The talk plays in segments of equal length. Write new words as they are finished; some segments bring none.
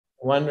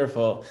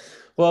Wonderful.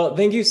 Well,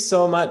 thank you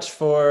so much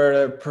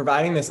for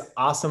providing this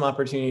awesome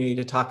opportunity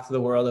to talk to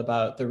the world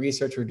about the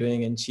research we're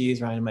doing in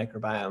cheese rind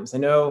microbiomes. I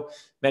know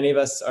many of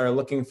us are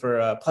looking for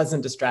a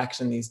pleasant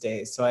distraction these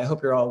days, so I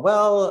hope you're all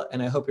well,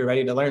 and I hope you're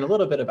ready to learn a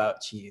little bit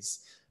about cheese.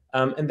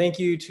 And thank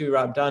you to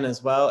Rob Dunn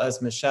as well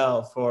as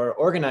Michelle for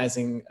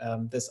organizing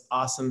this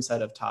awesome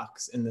set of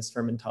talks in this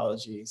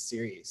fermentology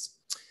series.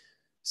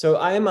 So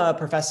I am a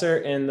professor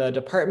in the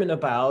Department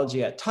of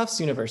Biology at Tufts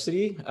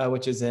University,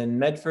 which is in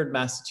Medford,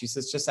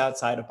 Massachusetts, just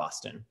outside of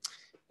Boston.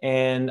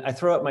 And I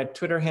throw up my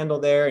Twitter handle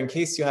there. In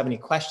case you have any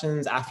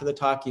questions after the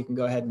talk, you can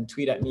go ahead and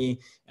tweet at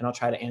me, and I'll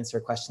try to answer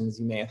questions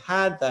you may have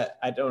had that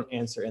I don't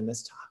answer in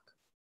this talk.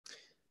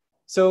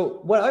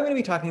 So what I'm going to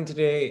be talking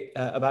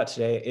about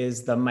today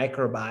is the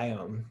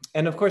microbiome.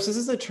 And of course, this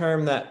is a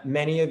term that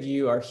many of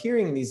you are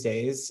hearing these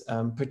days,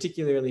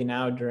 particularly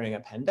now during a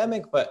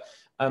pandemic, but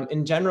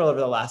in general, over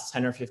the last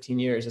 10 or 15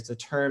 years, it's a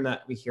term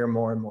that we hear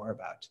more and more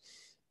about.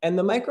 And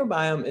the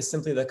microbiome is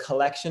simply the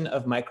collection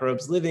of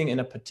microbes living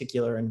in a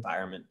particular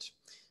environment.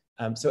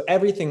 So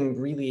everything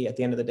really, at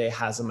the end of the day,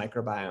 has a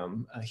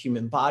microbiome.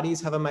 Human bodies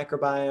have a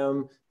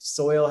microbiome,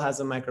 soil has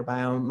a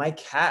microbiome, my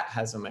cat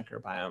has a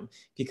microbiome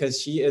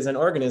because she is an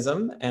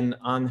organism, and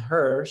on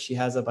her, she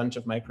has a bunch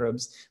of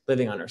microbes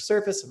living on her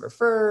surface of her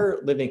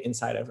fur, living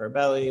inside of her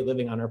belly,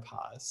 living on her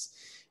paws.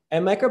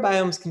 And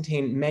microbiomes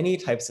contain many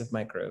types of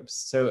microbes.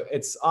 So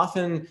it's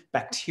often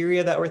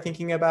bacteria that we're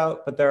thinking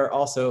about, but there are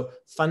also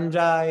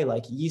fungi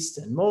like yeast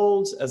and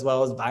molds, as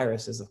well as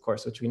viruses, of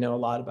course, which we know a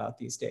lot about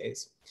these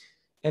days.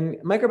 And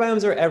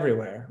microbiomes are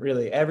everywhere,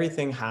 really.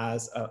 Everything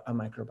has a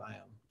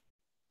microbiome.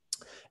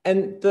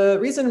 And the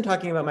reason I'm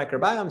talking about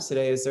microbiomes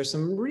today is there's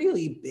some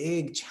really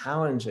big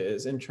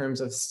challenges in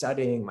terms of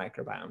studying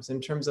microbiomes, in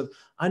terms of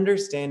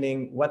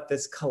understanding what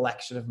this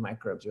collection of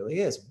microbes really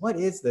is. What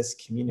is this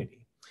community?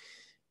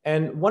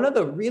 And one of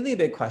the really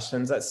big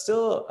questions that's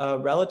still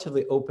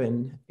relatively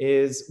open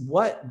is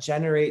what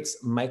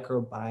generates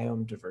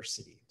microbiome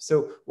diversity?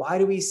 So why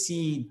do we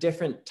see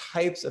different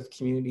types of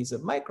communities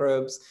of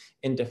microbes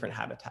in different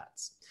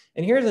habitats?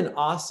 And here's an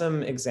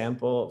awesome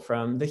example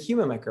from the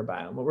human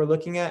microbiome. What we're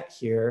looking at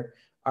here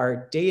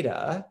are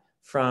data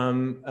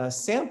from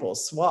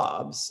samples,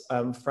 swabs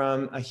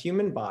from a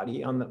human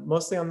body,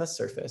 mostly on the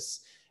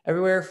surface,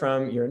 everywhere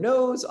from your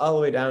nose all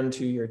the way down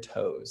to your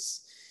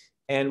toes.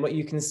 And what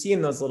you can see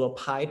in those little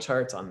pie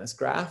charts on this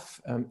graph,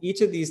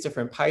 each of these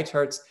different pie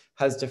charts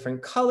has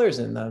different colors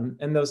in them,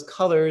 and those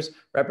colors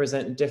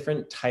represent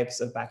different types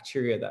of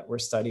bacteria that were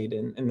studied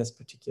in this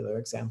particular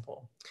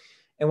example.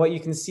 And what you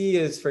can see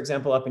is, for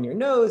example, up in your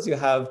nose, you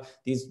have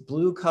these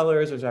blue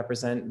colors, which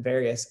represent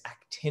various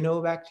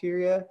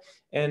actinobacteria.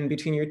 And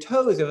between your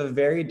toes, you have a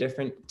very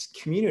different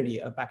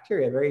community of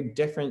bacteria, a very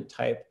different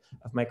type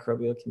of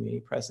microbial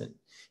community present.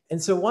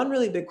 And so one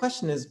really big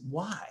question is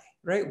why?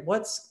 Right?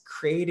 What's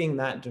creating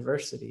that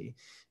diversity?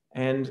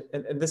 And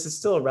this is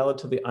still a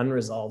relatively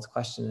unresolved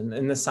question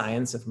in the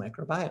science of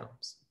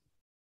microbiomes.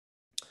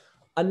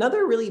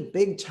 Another really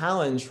big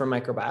challenge for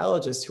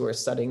microbiologists who are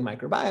studying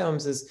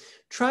microbiomes is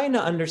trying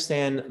to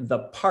understand the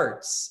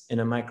parts in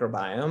a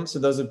microbiome. So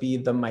those would be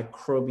the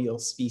microbial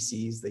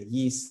species, the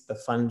yeast, the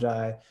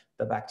fungi,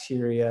 the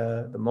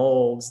bacteria, the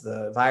molds,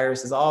 the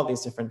viruses, all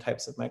these different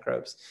types of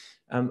microbes.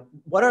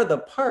 What are the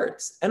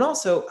parts? And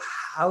also,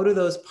 how do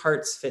those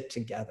parts fit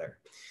together?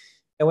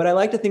 And what I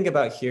like to think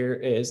about here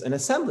is an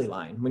assembly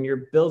line. When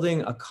you're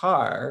building a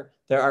car,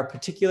 there are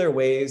particular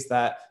ways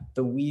that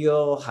the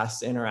wheel has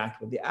to interact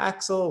with the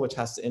axle, which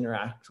has to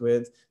interact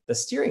with the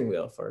steering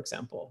wheel, for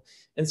example.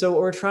 And so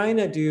what we're trying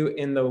to do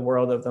in the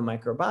world of the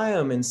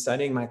microbiome and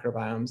studying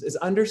microbiomes is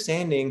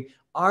understanding,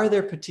 are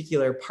there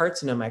particular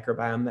parts in a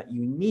microbiome that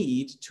you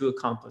need to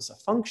accomplish a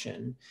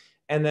function?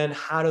 And then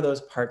how do those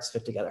parts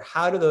fit together?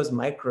 How do those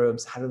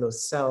microbes, how do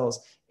those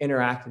cells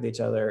interact with each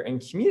other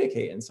and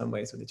communicate in some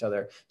ways with each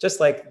other, just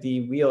like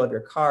the wheel of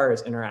your car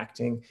is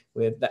interacting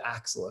with the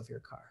axle of your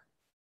car?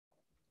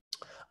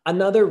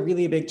 Another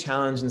really big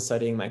challenge in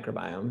studying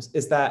microbiomes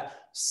is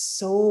that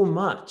so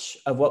much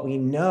of what we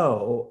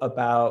know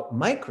about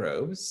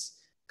microbes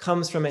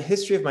comes from a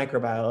history of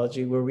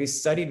microbiology where we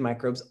studied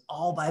microbes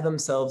all by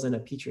themselves in a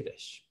petri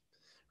dish.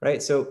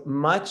 Right? So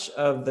much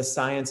of the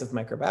science of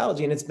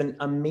microbiology, and it's been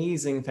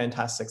amazing,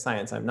 fantastic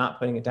science, I'm not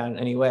putting it down in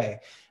any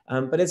way,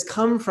 but it's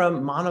come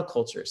from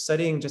monoculture,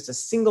 studying just a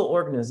single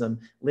organism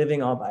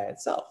living all by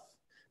itself.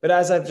 But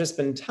as I've just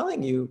been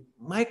telling you,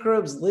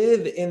 microbes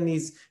live in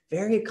these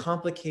very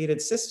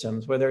complicated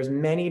systems where there's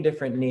many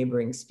different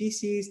neighboring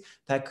species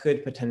that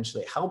could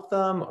potentially help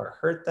them or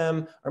hurt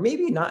them, or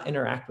maybe not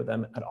interact with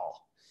them at all.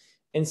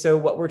 And so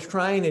what we're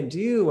trying to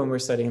do when we're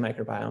studying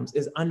microbiomes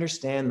is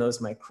understand those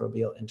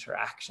microbial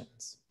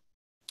interactions.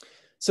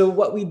 So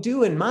what we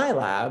do in my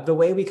lab, the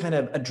way we kind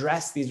of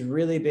address these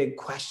really big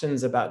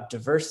questions about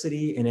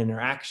diversity and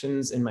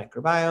interactions in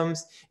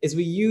microbiomes is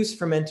we use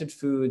fermented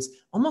foods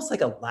almost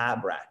like a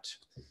lab rat.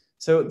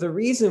 So the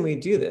reason we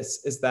do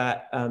this is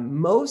that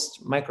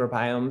most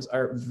microbiomes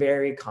are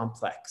very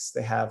complex.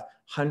 They have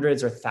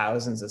hundreds or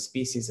thousands of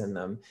species in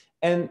them.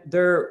 And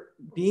they're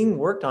being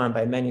worked on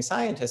by many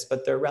scientists,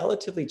 but they're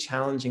relatively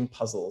challenging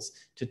puzzles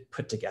to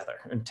put together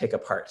and take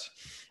apart.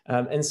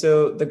 And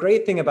so the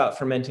great thing about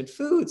fermented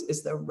foods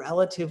is they're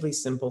relatively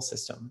simple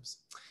systems.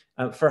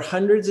 For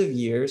hundreds of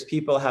years,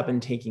 people have been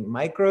taking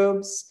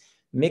microbes,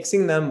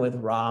 mixing them with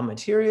raw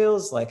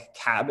materials like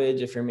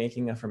cabbage if you're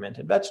making a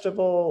fermented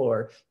vegetable,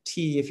 or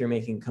tea if you're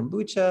making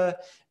kombucha.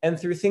 And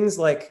through things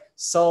like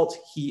salt,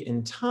 heat,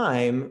 and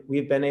time,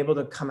 we've been able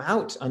to come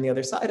out on the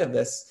other side of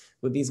this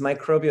with these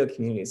microbial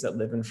communities that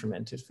live in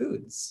fermented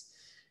foods.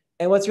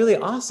 And what's really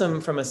awesome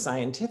from a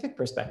scientific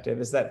perspective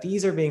is that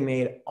these are being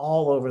made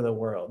all over the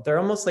world. They're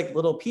almost like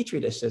little petri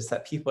dishes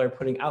that people are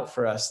putting out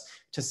for us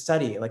to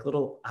study, like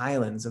little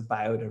islands of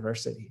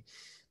biodiversity.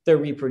 They're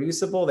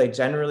reproducible. They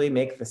generally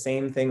make the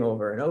same thing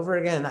over and over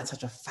again. That's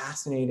such a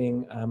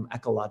fascinating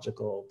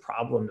ecological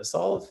problem to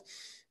solve.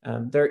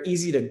 They're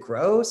easy to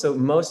grow. So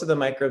most of the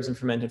microbes in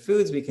fermented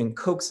foods, we can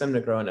coax them to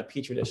grow in a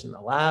petri dish in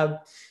the lab.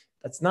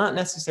 That's not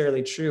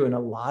necessarily true in a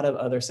lot of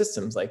other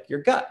systems like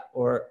your gut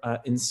or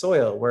in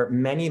soil, where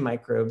many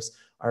microbes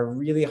are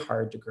really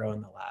hard to grow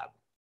in the lab.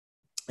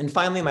 And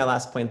finally, my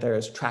last point there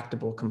is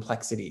tractable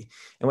complexity.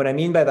 And what I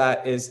mean by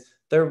that is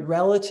they're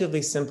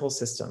relatively simple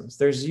systems.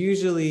 There's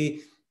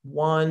usually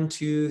 1,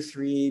 2,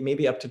 3,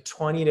 maybe up to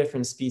 20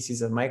 different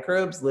species of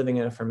microbes living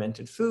in a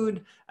fermented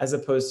food, as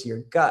opposed to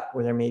your gut,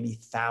 where there may be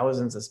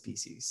thousands of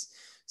species.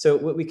 So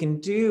what we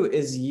can do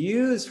is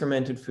use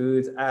fermented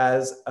foods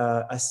as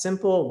a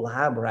simple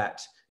lab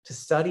rat to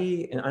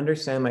study and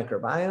understand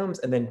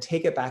microbiomes, and then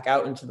take it back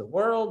out into the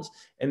world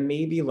and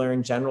maybe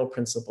learn general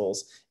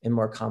principles in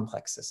more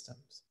complex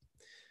systems.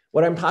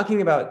 What I'm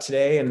talking about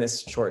today in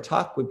this short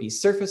talk would be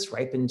surface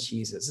ripened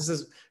cheeses. This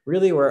is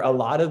really where a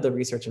lot of the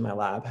research in my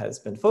lab has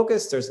been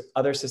focused. There's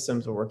other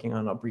systems we're working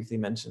on I'll briefly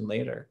mention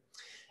later.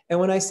 And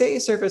when I say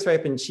surface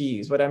ripened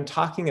cheese, what I'm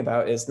talking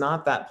about is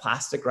not that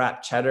plastic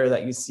wrapped cheddar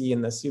that you see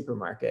in the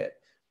supermarket.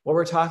 What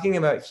we're talking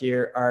about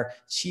here are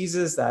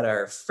cheeses that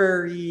are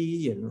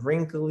furry and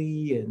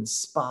wrinkly and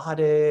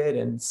spotted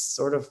and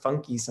sort of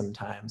funky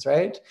sometimes,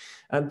 right?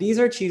 These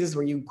are cheeses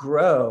where you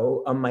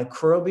grow a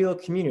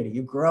microbial community,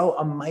 you grow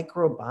a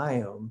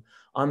microbiome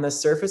on the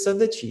surface of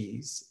the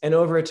cheese. And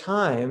over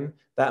time,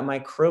 that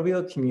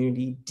microbial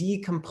community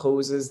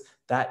decomposes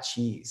that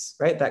cheese,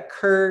 right? That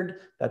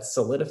curd, that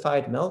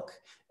solidified milk.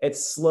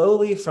 It's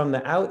slowly from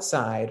the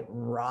outside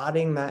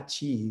rotting that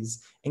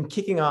cheese and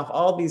kicking off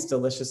all these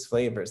delicious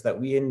flavors that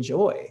we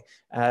enjoy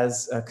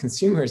as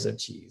consumers of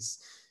cheese.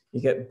 You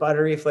get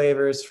buttery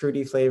flavors,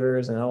 fruity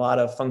flavors, and a lot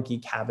of funky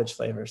cabbage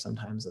flavors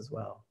sometimes as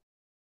well.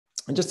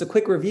 And just a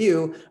quick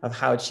review of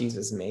how cheese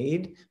is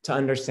made to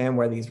understand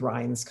where these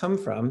rinds come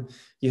from.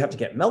 You have to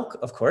get milk,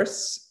 of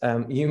course.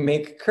 You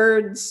make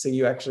curds, so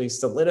you actually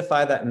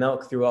solidify that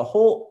milk through a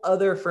whole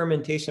other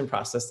fermentation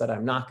process that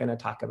I'm not going to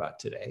talk about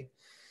today.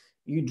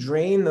 You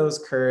drain those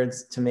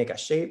curds to make a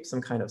shape, some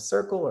kind of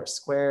circle or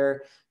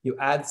square. You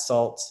add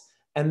salt.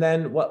 And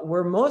then what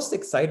we're most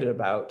excited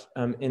about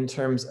in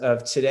terms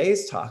of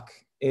today's talk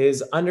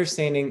is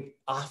understanding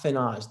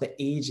affinage, the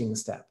aging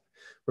step.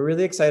 We're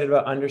really excited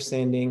about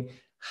understanding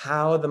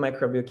how the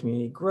microbial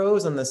community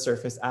grows on the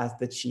surface as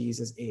the cheese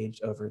is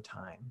aged over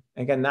time.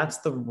 Again, that's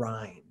the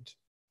rind.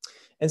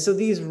 And so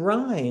these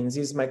rinds,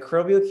 these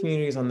microbial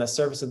communities on the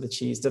surface of the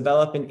cheese,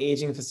 develop in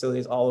aging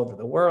facilities all over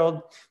the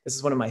world. This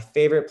is one of my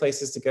favorite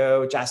places to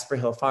go, Jasper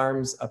Hill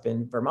Farms up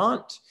in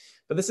Vermont.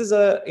 But this is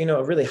a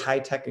really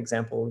high-tech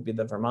example would be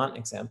the Vermont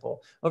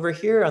example. Over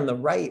here on the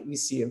right, we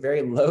see a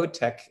very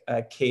low-tech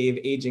cave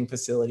aging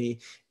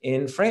facility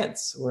in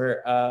France,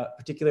 where a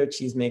particular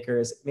cheesemaker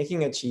is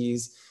making a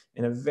cheese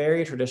in a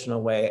very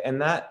traditional way.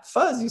 And that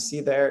fuzz you see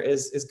there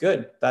is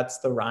good. That's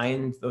the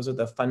rind. Those are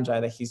the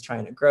fungi that he's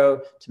trying to grow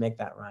to make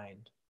that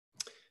rind.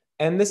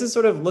 And this is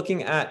sort of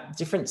looking at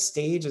different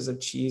stages of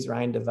cheese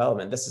rind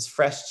development. This is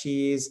fresh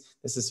cheese.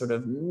 This is sort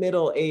of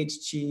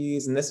middle-aged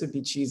cheese. And this would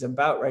be cheese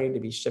about ready to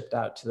be shipped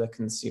out to the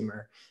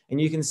consumer. And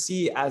you can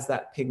see as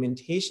that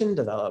pigmentation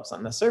develops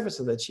on the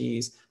surface of the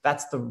cheese,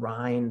 that's the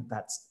rind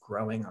that's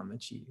growing on the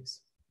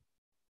cheese.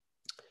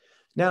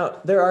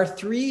 Now, there are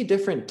 3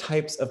 different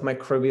types of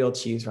microbial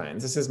cheese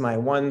rinds. This is my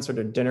one sort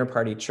of dinner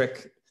party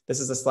trick. This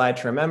is a slide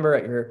to remember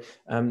at your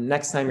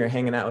next time you're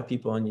hanging out with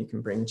people and you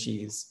can bring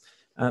cheese.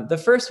 The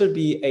first would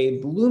be a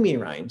bloomy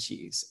rind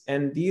cheese.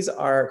 And these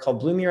are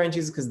called bloomy rind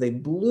cheeses because they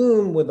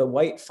bloom with a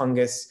white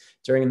fungus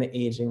during the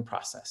aging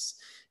process.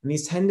 And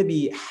these tend to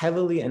be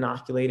heavily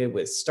inoculated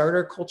with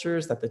starter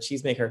cultures that the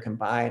cheesemaker can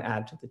buy and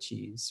add to the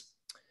cheese.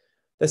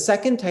 The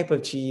second type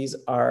of cheese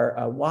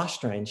are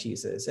washed rind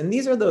cheeses. And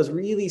these are those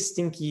really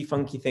stinky,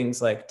 funky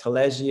things like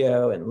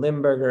Taleggio and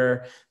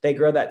Limburger. They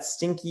grow that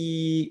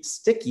sticky,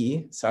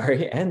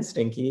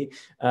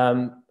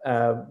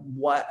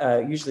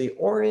 usually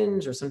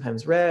orange or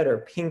sometimes red or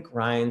pink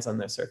rinds on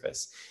their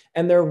surface.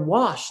 And they're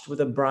washed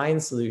with a brine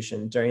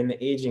solution during the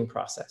aging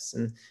process.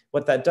 And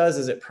what that does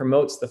is it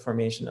promotes the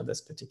formation of this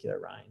particular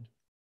rind.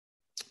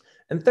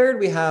 And third,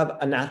 we have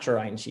a natural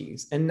rind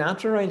cheese. And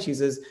natural rind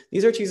cheeses,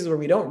 these are cheeses where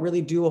we don't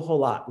really do a whole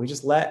lot. We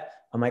just let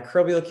a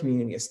microbial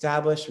community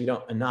established. We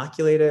don't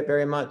inoculate it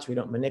very much. We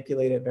don't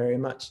manipulate it very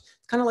much.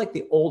 It's kind of like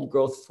the old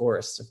growth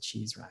forests of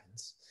cheese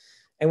rinds.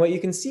 And what you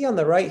can see on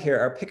the right here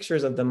are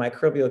pictures of the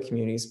microbial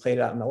communities played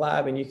out in the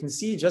lab. And you can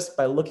see just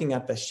by looking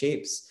at the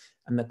shapes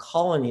and the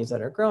colonies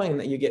that are growing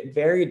that you get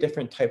very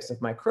different types of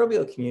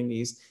microbial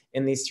communities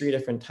in these 3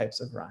 different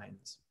types of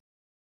rinds.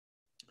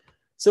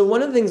 So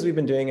one of the things we've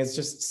been doing is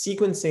just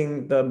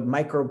sequencing the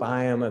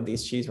microbiome of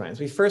these cheese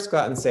rinds. We first go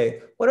out and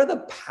say, what are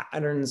the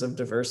patterns of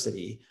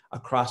diversity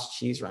across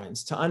cheese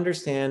rinds to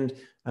understand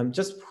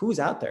just who's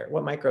out there,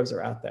 what microbes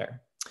are out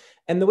there.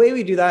 And the way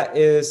we do that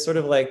is sort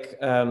of like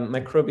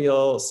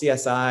microbial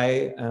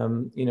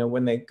CSI,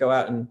 when they go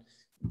out and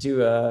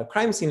do a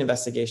crime scene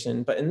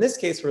investigation. But in this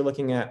case, we're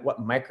looking at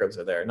what microbes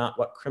are there, not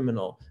what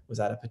criminal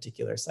was at a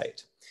particular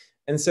site.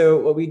 And so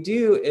what we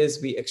do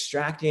is we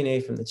extract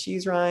DNA from the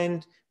cheese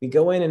rind. We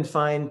go in and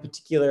find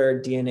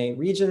particular DNA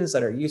regions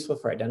that are useful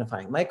for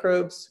identifying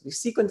microbes. We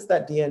sequence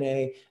that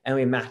DNA and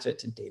we match it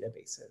to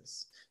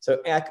databases. So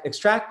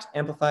extract,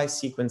 amplify,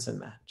 sequence, and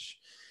match.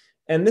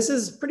 And this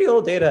is pretty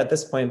old data at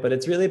this point, but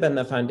it's really been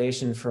the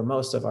foundation for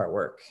most of our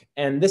work.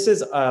 And this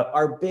is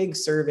our big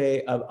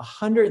survey of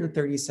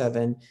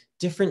 137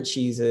 different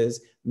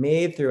cheeses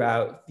made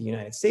throughout the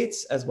United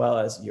States as well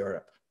as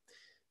Europe.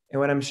 And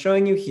what I'm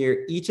showing you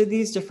here, each of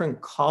these different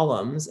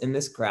columns in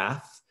this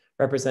graph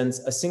represents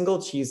a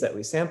single cheese that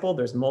we sampled.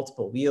 There's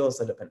multiple wheels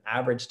that have been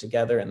averaged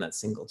together in that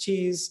single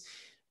cheese.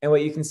 And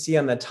what you can see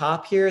on the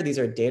top here, these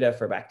are data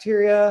for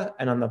bacteria.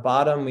 And on the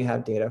bottom, we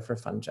have data for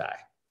fungi.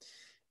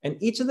 And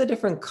each of the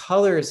different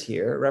colors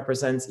here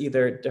represents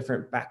either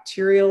different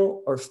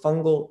bacterial or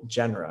fungal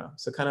genera.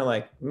 So kind of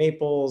like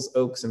maples,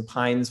 oaks, and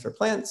pines for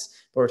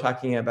plants, but we're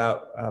talking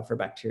about for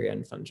bacteria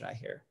and fungi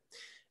here.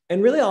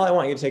 And really all I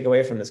want you to take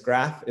away from this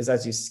graph is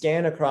as you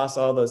scan across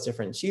all those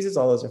different cheeses,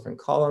 all those different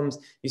columns,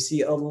 you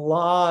see a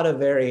lot of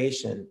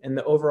variation in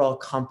the overall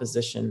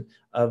composition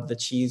of the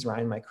cheese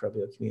rind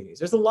microbial communities.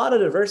 There's a lot of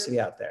diversity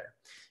out there.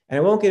 And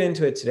I won't get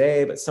into it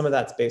today, but some of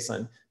that's based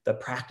on the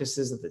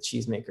practices that the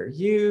cheesemaker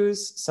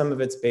use. Some of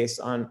it's based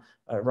on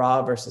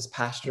raw versus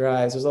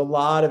pasteurized. There's a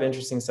lot of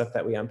interesting stuff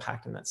that we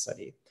unpacked in that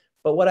study.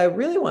 But what I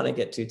really want to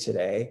get to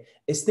today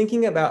is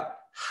thinking about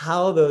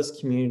how those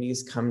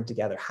communities come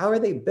together. How are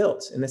they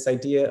built in this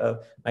idea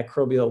of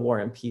microbial war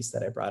and peace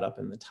that I brought up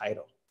in the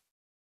title?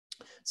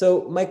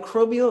 So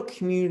microbial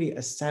community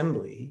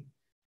assembly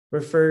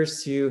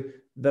refers to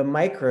the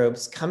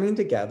microbes coming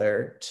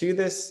together to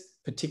this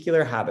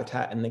particular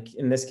habitat,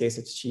 in this case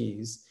it's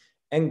cheese,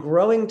 and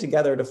growing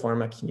together to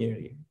form a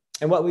community.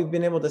 And what we've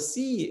been able to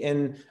see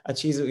in a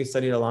cheese that we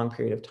studied a long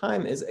period of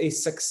time is a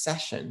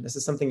succession. This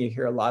is something you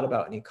hear a lot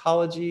about in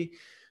ecology,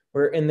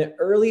 where in the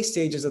early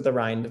stages of the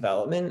rind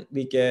development,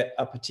 we get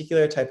a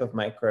particular type of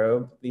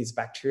microbe, these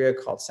bacteria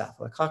called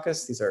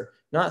Staphylococcus. These are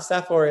not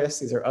Staph aureus,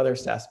 these are other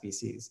staph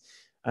species.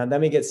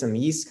 Then we get some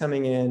yeast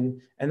coming in.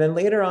 And then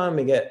later on,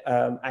 we get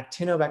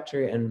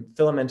actinobacteria and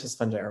filamentous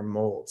fungi or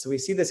mold. So we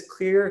see this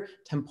clear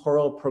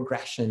temporal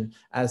progression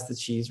as the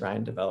cheese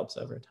rind develops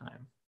over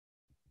time.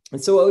 And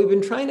so what we've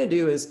been trying to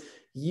do is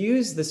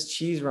use this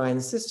cheese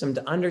rind system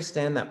to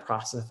understand that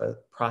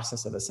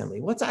process of assembly.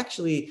 What's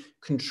actually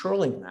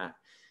controlling that?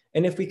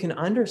 And if we can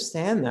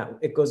understand that,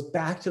 it goes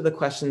back to the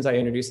questions I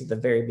introduced at the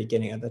very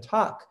beginning of the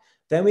talk.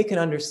 Then we can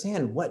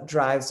understand what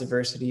drives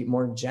diversity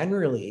more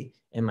generally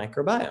in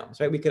microbiomes,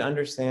 right? We can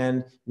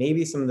understand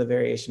maybe some of the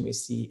variation we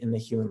see in the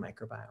human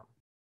microbiome.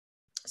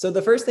 So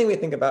the first thing we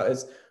think about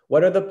is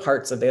what are the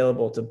parts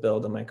available to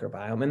build a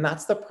microbiome? And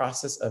that's the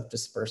process of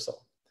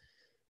dispersal.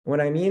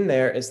 What I mean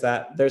there is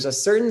that there's a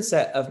certain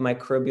set of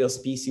microbial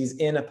species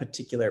in a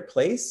particular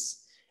place,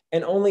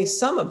 and only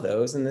some of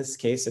those, in this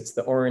case, it's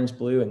the orange,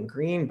 blue, and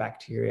green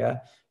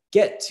bacteria,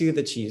 get to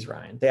the cheese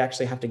rind. They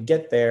actually have to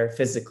get there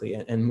physically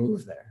and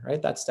move there, right?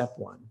 That's step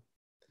one.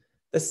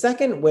 The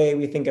second way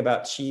we think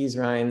about cheese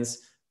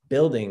rinds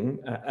building,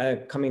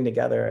 coming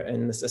together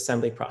in this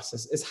assembly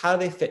process is how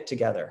they fit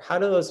together. How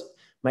do those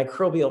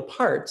microbial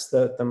parts,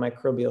 the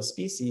microbial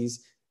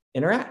species,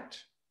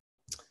 interact?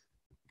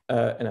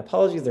 And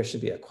apologies, there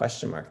should be a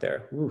question mark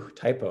there. Ooh,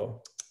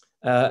 typo.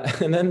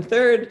 And then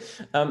third,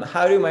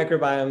 how do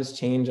microbiomes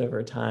change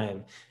over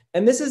time?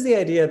 And this is the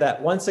idea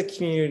that once a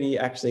community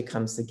actually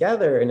comes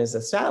together and is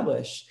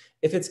established,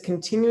 if it's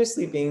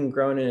continuously being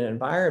grown in an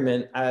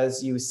environment,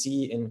 as you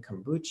see in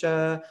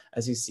kombucha,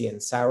 as you see in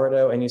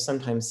sourdough, and you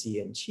sometimes see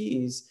in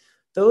cheese,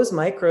 those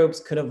microbes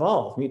could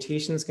evolve.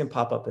 Mutations can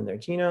pop up in their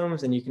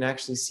genomes, and you can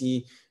actually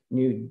see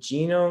new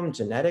genome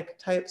genetic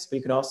types, but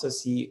you can also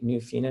see new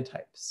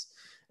phenotypes.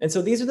 And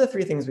so these are the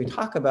 3 things we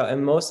talk about.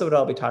 And most of what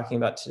I'll be talking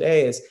about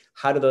today is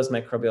how do those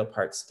microbial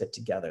parts fit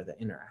together, the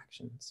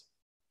interactions.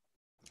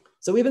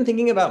 So we've been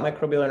thinking about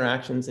microbial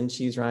interactions in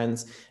cheese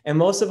rinds. And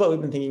most of what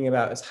we've been thinking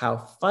about is how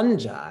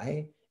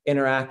fungi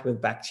interact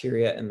with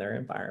bacteria in their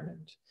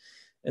environment.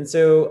 And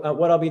so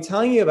what I'll be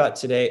telling you about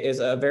today is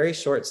a very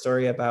short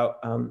story about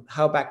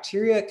how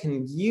bacteria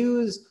can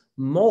use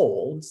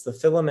molds the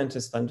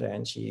filamentous fungi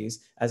and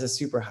cheese as a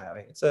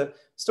superhighway. It's a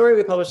story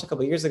we published a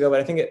couple of years ago, but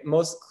I think it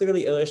most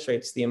clearly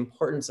illustrates the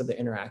importance of the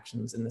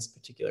interactions in this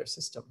particular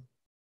system.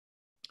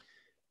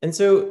 And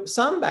so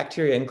some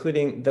bacteria,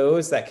 including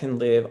those that can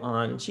live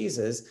on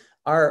cheeses,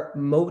 are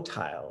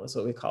motile, is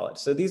what we call it.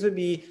 So these would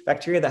be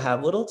bacteria that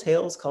have little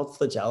tails called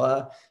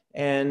flagella,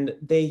 and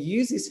they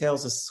use these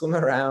tails to swim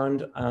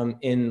around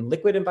in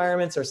liquid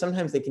environments, or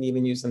sometimes they can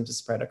even use them to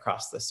spread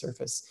across the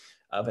surface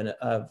of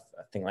a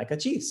thing like a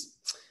cheese.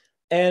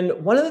 And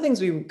one of the things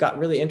we got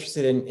really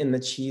interested in the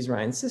cheese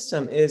rind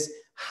system is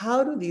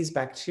how do these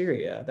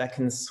bacteria that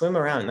can swim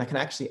around, that can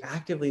actually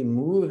actively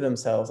move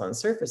themselves on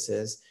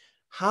surfaces,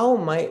 how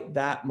might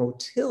that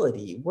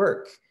motility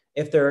work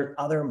if there are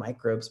other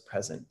microbes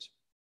present?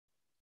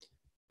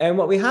 And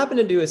what we happen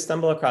to do is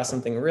stumble across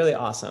something really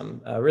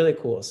awesome, really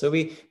cool. So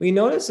we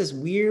noticed this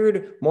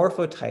weird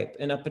morphotype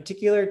in a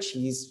particular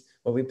cheese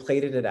where we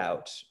plated it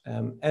out.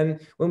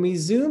 And when we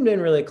zoomed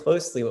in really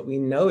closely, what we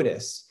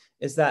noticed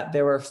is that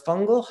there were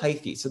fungal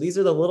hyphae. So these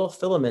are the little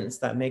filaments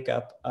that make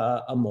up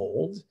a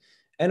mold.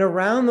 And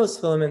around those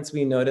filaments,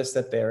 we noticed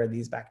that there are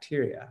these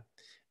bacteria.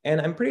 And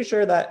I'm pretty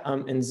sure that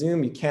in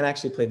Zoom, you can't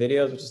actually play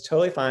videos, which is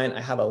totally fine.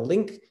 I have a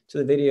link to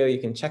the video.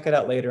 You can check it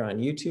out later on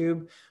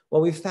YouTube.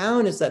 What we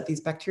found is that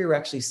these bacteria were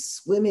actually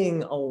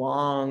swimming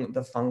along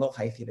the fungal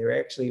hyphae. They were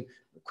actually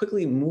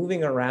quickly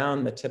moving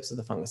around the tips of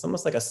the fungus,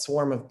 almost like a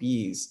swarm of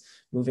bees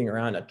moving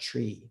around a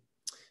tree.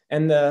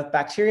 And the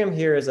bacterium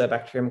here is a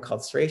bacterium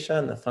called Serratia,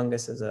 and the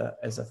fungus is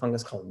a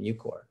fungus called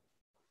Mucor.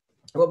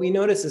 What we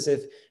notice is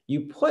if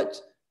you put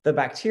the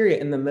bacteria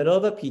in the middle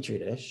of a petri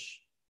dish,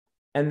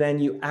 and then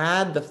you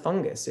add the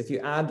fungus, if you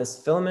add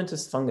this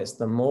filamentous fungus,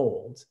 the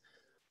mold,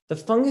 the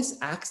fungus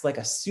acts like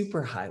a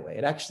superhighway.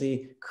 It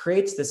actually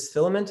creates this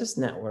filamentous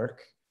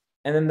network,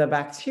 and then the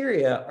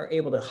bacteria are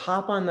able to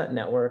hop on that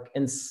network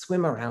and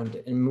swim around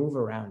it and move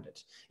around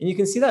it. And you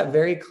can see that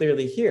very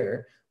clearly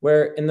here,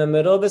 where in the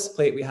middle of this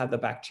plate, we have the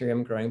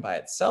bacterium growing by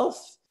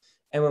itself.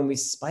 And when we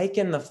spike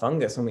in the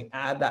fungus, when we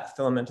add that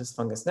filamentous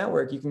fungus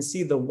network, you can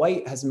see the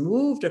white has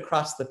moved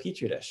across the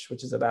petri dish,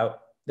 which is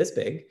about this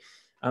big,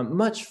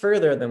 much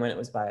further than when it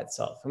was by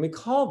itself. And we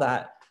call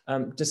that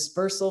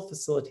dispersal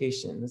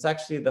facilitation. It's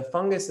actually the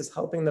fungus is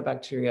helping the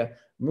bacteria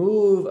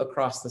move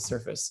across the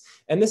surface.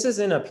 And this is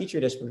in a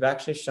petri dish, but we've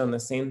actually shown the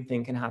same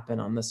thing can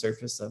happen on the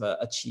surface of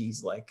a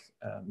cheese-like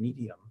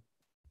medium.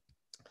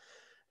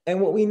 And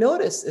what we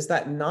notice is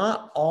that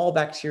not all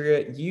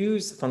bacteria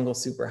use fungal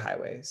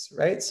superhighways,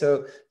 right?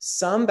 So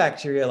some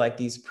bacteria, like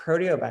these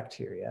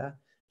proteobacteria,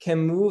 can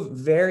move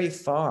very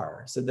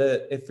far. So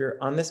if you're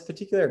on this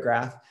particular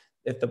graph,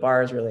 if the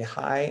bar is really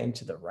high and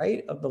to the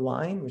right of the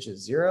line, which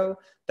is 0,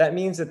 that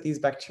means that these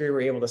bacteria were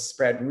able to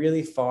spread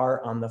really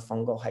far on the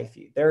fungal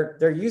hyphae.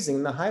 They're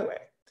using the highway.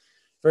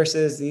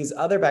 Versus these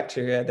other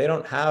bacteria, they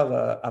don't have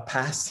a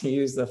pass to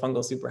use the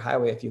fungal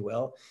superhighway, if you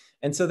will.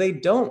 And so they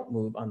don't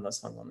move on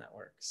those fungal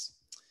networks.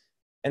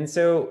 And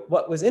so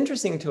what was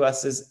interesting to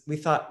us is we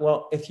thought,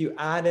 well, if you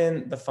add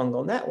in the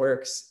fungal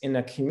networks in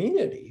a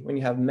community, when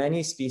you have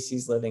many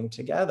species living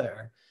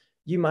together,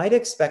 you might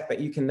expect that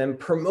you can then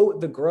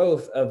promote the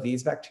growth of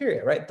these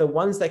bacteria, right? The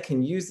ones that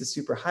can use the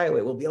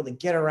superhighway will be able to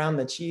get around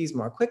the cheese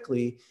more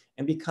quickly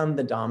and become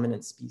the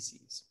dominant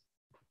species.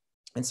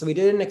 And so we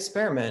did an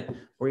experiment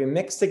where we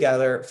mixed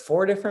together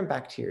 4 different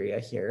bacteria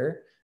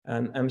here.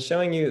 I'm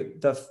showing you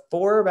the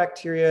 4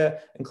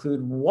 bacteria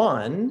include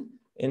 1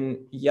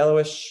 in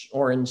yellowish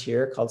orange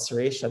here called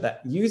Serratia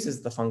that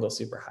uses the fungal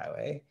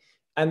superhighway,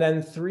 and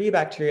then 3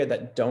 bacteria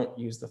that don't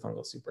use the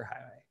fungal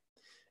superhighway.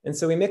 And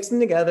so we mixed them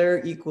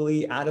together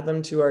equally, added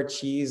them to our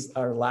cheese,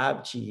 our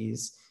lab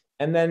cheese.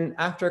 And then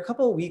after a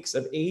couple of weeks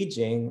of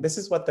aging, this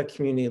is what the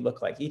community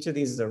looked like. Each of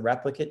these is a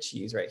replicate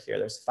cheese right here.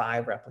 There's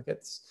 5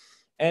 replicates.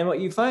 And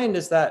what you find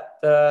is that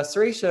the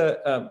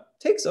Serratia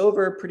takes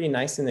over pretty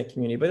nicely in the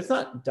community, but it's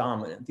not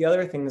dominant. The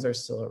other things are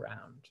still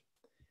around.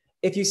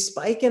 If you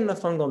spike in the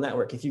fungal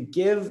network, if you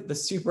give the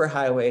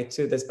superhighway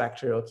to this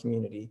bacterial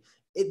community,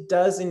 it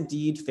does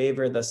indeed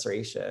favor the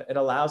Serratia. It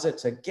allows it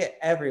to get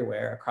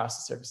everywhere across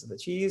the surface of the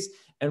cheese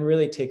and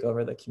really take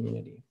over the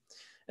community.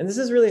 And this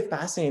is really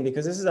fascinating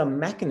because this is a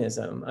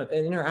mechanism of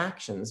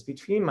interactions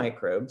between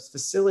microbes,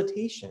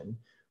 facilitation,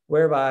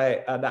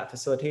 whereby that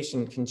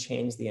facilitation can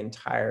change the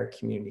entire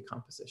community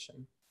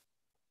composition.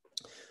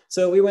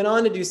 So we went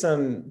on to do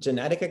some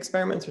genetic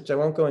experiments, which I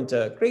won't go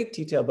into great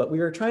detail, but we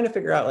were trying to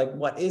figure out, like,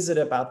 what is it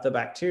about the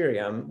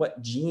bacterium,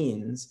 what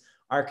genes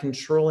are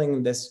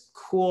controlling this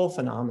cool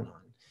phenomenon?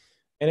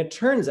 And it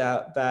turns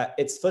out that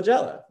it's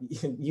flagella.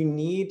 You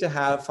need to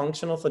have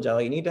functional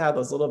flagella. You need to have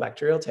those little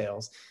bacterial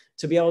tails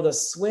to be able to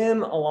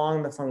swim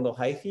along the fungal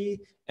hyphae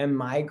and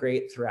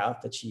migrate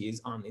throughout the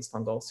cheese on these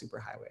fungal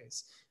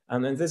superhighways.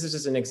 And this is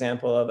just an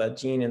example of a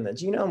gene in the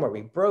genome where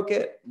we broke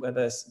it with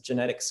a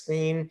genetic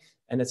screen,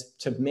 and it's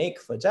to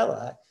make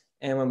flagella.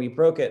 And when we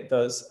broke it,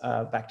 those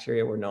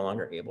bacteria were no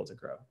longer able to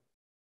grow.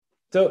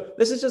 So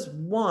this is just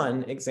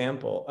one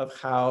example of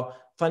how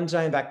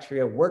fungi and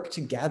bacteria work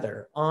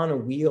together on a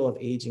wheel of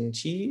aging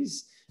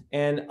cheese.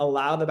 and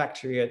allow the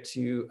bacteria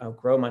to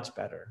grow much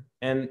better.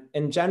 And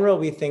in general,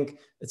 we think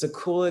it's a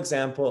cool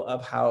example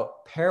of how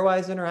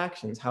pairwise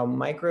interactions, how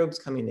microbes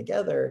coming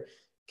together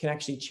can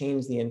actually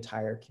change the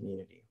entire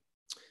community.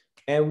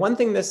 And one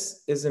thing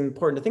this is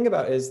important to think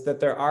about is that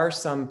there are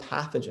some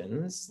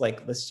pathogens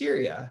like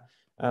Listeria,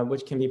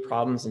 which can be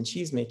problems in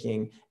cheese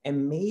making.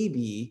 And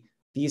maybe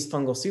these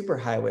fungal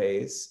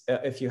superhighways,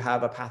 if you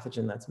have a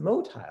pathogen that's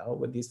motile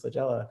with these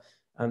flagella,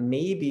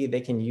 maybe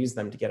they can use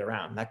them to get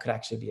around. That could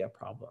actually be a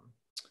problem.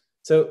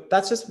 So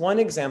that's just one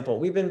example.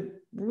 We've been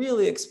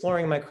really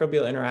exploring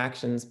microbial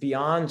interactions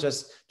beyond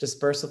just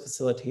dispersal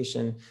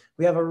facilitation.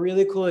 We have a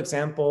really cool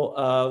example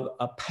of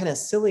a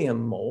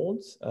penicillium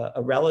mold,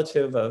 a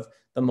relative of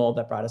the mold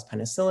that brought us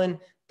penicillin,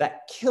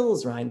 that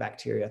kills rind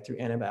bacteria through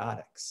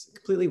antibiotics. It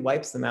completely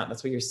wipes them out.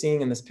 That's what you're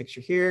seeing in this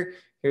picture here.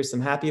 Here's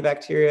some happy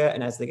bacteria,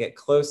 and as they get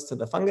close to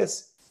the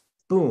fungus,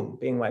 boom,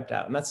 being wiped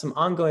out. And that's some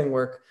ongoing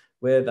work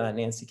with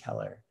Nancy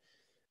Keller.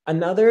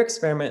 Another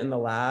experiment in the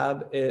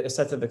lab, a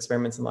set of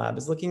experiments in the lab,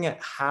 is looking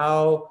at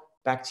how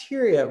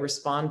bacteria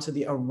respond to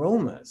the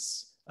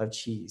aromas of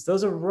cheese.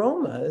 Those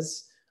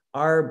aromas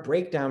are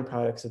breakdown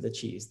products of the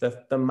cheese,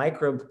 the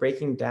microbes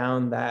breaking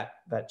down that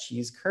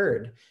cheese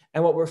curd.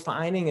 And what we're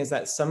finding is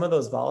that some of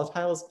those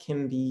volatiles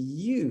can be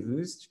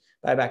used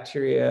by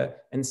bacteria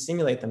and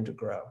stimulate them to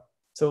grow.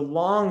 So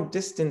long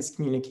distance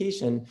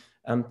communication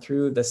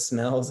through the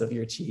smells of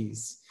your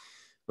cheese.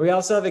 We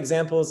also have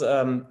examples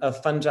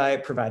of fungi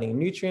providing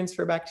nutrients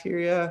for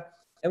bacteria.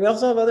 And we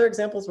also have other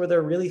examples where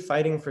they're really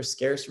fighting for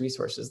scarce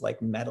resources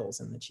like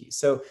metals in the cheese.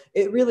 So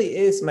it really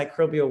is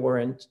microbial war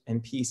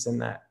and peace in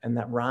that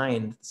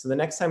rind. So the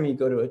next time you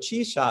go to a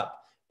cheese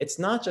shop, it's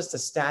not just a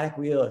static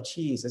wheel of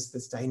cheese, it's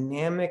this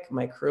dynamic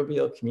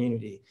microbial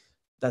community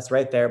that's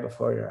right there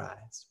before your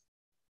eyes.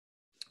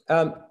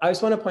 I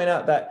just want to point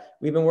out that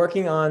we've been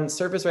working on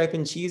surface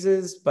ripened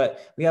cheeses,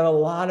 but we have a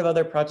lot of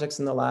other projects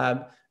in the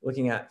lab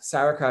looking at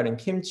sauerkraut and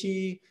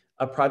kimchi,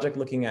 a project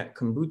looking at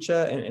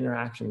kombucha and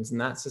interactions in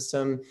that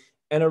system,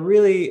 and a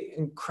really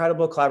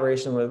incredible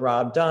collaboration with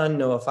Rob Dunn,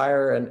 Noah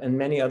Fire, and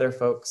many other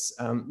folks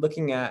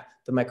looking at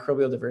the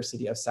microbial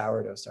diversity of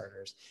sourdough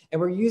starters. And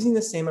we're using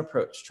the same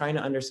approach, trying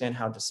to understand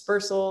how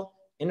dispersal,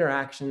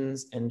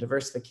 interactions, and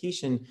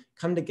diversification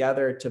come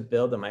together to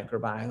build a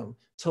microbiome,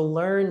 to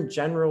learn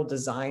general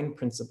design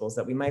principles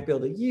that we might be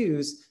able to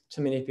use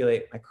to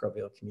manipulate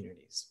microbial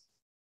communities.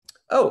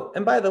 Oh,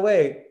 and by the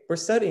way, we're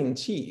studying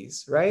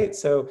cheese, right?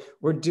 So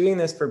we're doing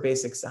this for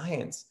basic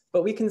science,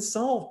 but we can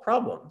solve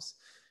problems.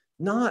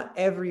 Not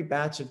every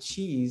batch of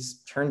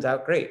cheese turns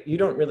out great. You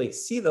don't really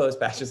see those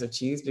batches of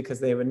cheese because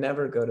they would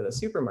never go to the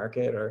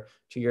supermarket or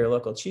to your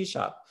local cheese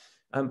shop.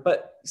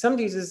 But some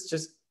cheeses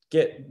just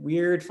get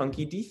weird,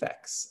 funky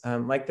defects,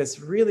 like this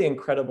really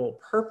incredible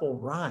purple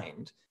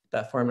rind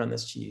that formed on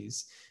this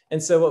cheese.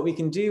 And so what we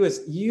can do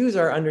is use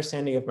our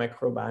understanding of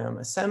microbiome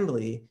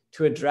assembly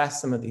to address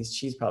some of these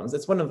cheese problems.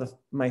 It's one of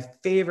my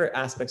favorite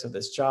aspects of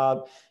this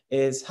job,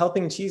 is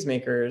helping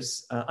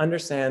cheesemakers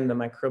understand the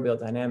microbial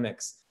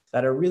dynamics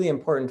that are really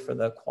important for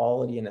the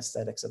quality and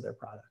aesthetics of their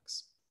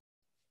products.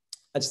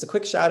 Just a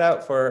quick shout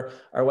out for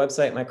our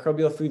website,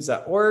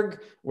 microbialfoods.org,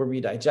 where we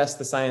digest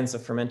the science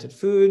of fermented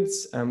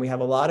foods. We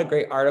have a lot of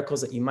great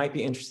articles that you might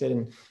be interested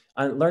in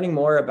learning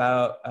more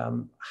about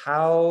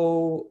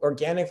how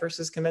organic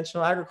versus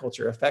conventional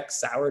agriculture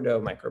affects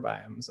sourdough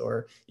microbiomes,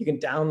 or you can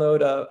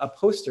download a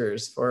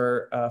posters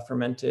for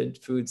fermented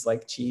foods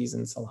like cheese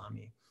and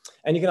salami.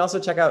 And you can also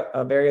check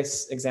out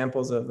various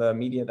examples of the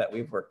media that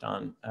we've worked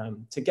on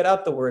to get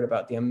out the word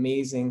about the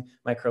amazing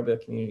microbial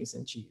communities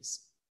in cheese.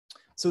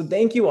 So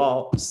thank you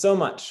all so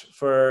much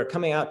for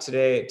coming out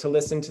today to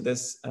listen to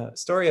this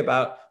story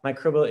about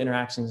microbial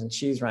interactions in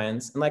cheese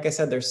rinds. And like I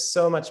said, there's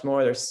so much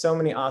more. There's so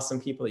many awesome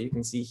people that you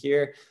can see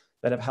here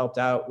that have helped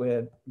out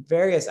with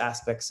various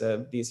aspects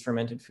of these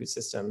fermented food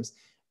systems.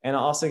 And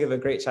I'll also give a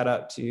great shout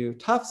out to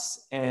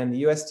Tufts and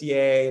the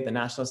USDA, the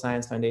National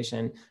Science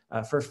Foundation,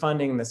 for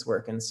funding this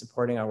work and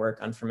supporting our work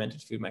on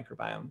fermented food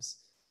microbiomes.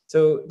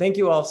 So thank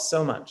you all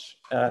so much.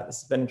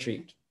 This has been a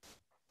treat.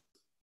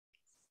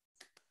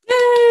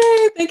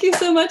 Yay! Thank you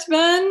so much,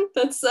 Ben.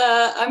 That's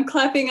I'm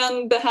clapping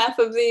on behalf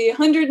of the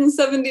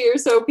 170 or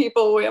so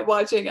people we are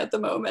watching at the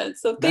moment.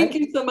 So thank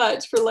you so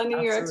much for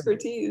lending your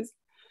expertise.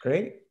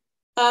 Great.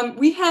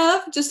 We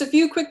have just a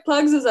few quick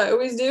plugs, as I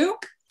always do.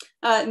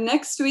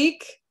 Next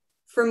week,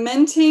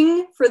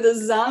 Fermenting for the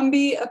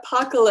Zombie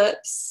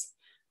Apocalypse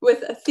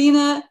with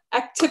Athena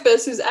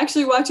Actipus, who's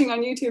actually watching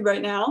on YouTube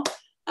right now.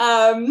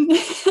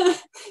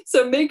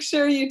 So make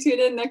sure you tune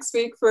in next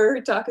week for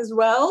her talk as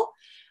well.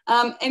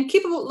 And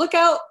keep a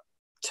lookout.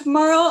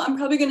 Tomorrow, I'm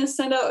probably going to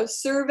send out a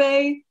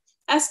survey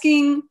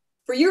asking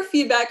for your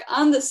feedback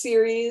on the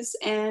series,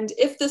 and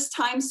if this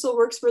time still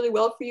works really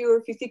well for you, or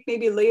if you think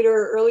maybe later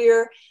or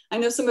earlier. I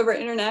know some of our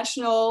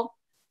international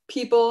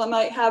people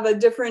might have a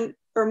different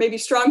or maybe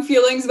strong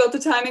feelings about the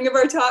timing of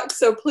our talk,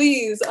 so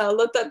please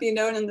let that be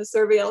known in the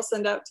survey I'll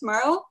send out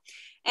tomorrow.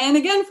 And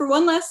again, for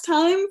one last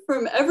time,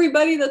 from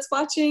everybody that's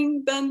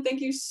watching, Ben,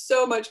 thank you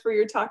so much for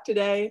your talk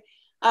today.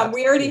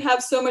 We already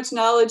have so much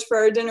knowledge for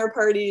our dinner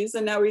parties,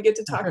 and now we get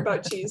to talk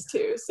about cheese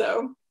too.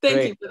 So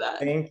thank you for that.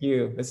 Thank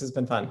you. This has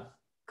been fun.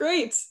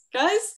 Great. Guys,